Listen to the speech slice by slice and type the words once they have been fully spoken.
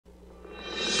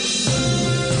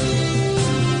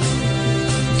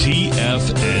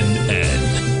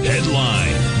TFNN.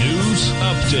 Headline News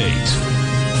Update.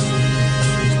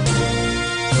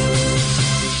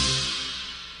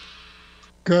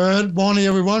 Good morning,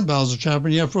 everyone. Basil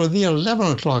Chapman here for the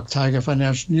 11 o'clock Tiger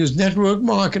Financial News Network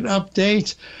market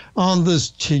update on this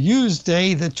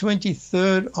Tuesday, the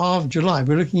 23rd of July.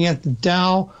 We're looking at the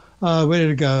Dow. Where did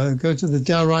it go? Go to the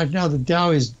Dow right now. The Dow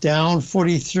is down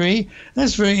 43.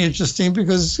 That's very interesting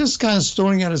because it's just kind of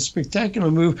stalling out a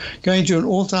spectacular move, going to an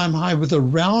all-time high with a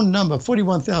round number,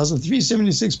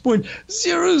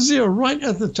 41,376.00, right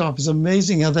at the top. It's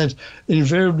amazing how that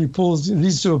invariably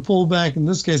leads to a pullback. In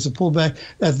this case, a pullback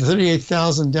at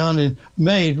 38,000 down in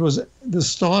May. It was the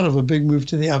start of a big move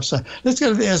to the upside. Let's go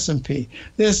to the S&P.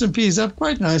 The S&P is up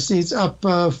quite nicely. It's up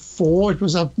 4. It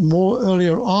was up more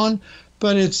earlier on.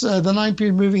 But it's the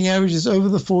 9-period moving average is over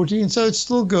the 40, and so it's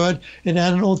still good. It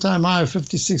had an all-time high of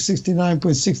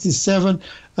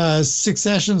 5669.67 6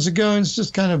 sessions ago, and it's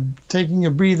just kind of taking a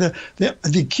breather. The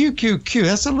QQQ,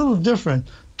 that's a little different.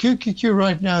 QQQ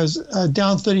right now is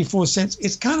down 34 cents.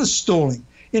 It's kind of stalling.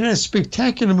 It had a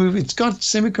spectacular move. It's got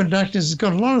semiconductors. It's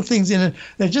got a lot of things in it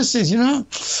that just says,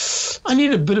 I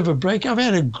need a bit of a break. I've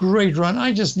had a great run.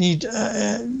 I just need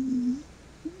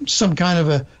some kind of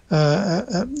a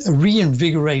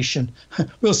reinvigoration.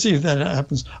 We'll see if that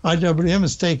happens. IWM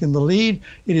has taken the lead.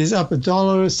 It is up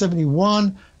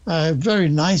 $1.71. Very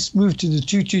nice move to the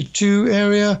 222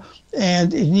 area,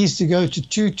 and it needs to go to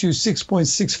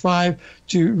 226.65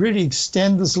 to really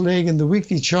extend this leg in the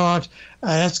weekly chart.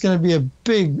 That's going to be a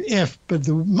big if, but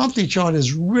the monthly chart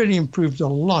has really improved a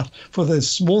lot for the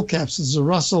small caps. This is a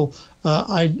Russell.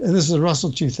 This is a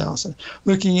Russell 2000.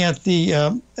 Looking at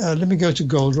the, let me go to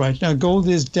gold right now. Gold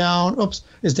is down.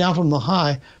 It's down from the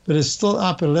high, but it's still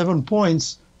up 11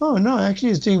 points. Oh no,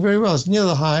 actually it's doing very well. It's near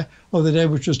the high of the day,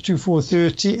 which was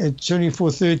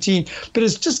 2413, but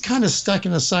it's just kind of stuck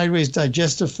in a sideways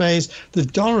digestive phase. The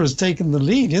dollar has taken the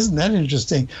lead. Isn't that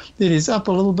interesting? It is up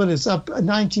a little bit. It's up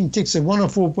 19 ticks at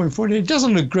 104.40. It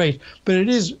doesn't look great, but it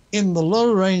is in the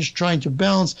low range trying to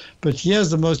bounce. But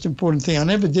here's the most important thing. I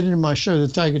never did it in my show, the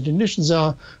Tiger Technicians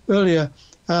Hour earlier.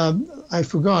 I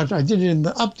forgot. I did it in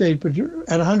the update, but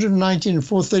at 119 and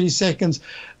 430 seconds,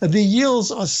 the yields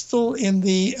are still in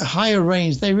the higher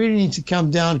range. They really need to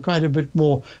come down quite a bit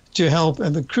more to help.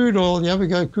 And the crude oil, the other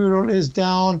crude oil is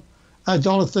down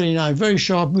 $1.39. Very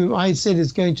sharp move. I said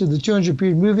it's going to the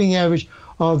 200-period moving average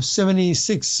of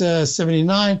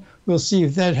 76.79. We'll see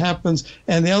if that happens.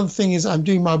 And the other thing is I'm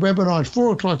doing my webinar at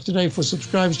 4 o'clock today for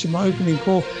subscribers to my opening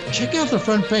call. Check out the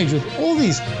front page with all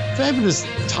these fabulous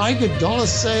Tiger dollar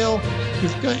sale.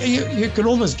 You can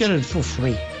almost get it for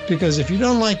free, because if you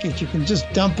don't like it, you can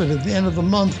just dump it at the end of the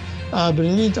month, but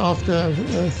it needs after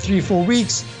 3-4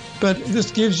 weeks. But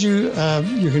this gives you,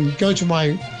 you can go to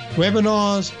my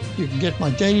webinars, you can get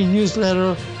my daily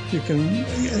newsletter, you can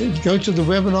go to the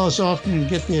webinars often and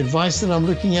get the advice that I'm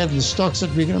looking at, the stocks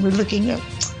that we're going to be looking at,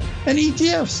 and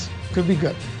ETFs could be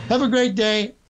good. Have a great day.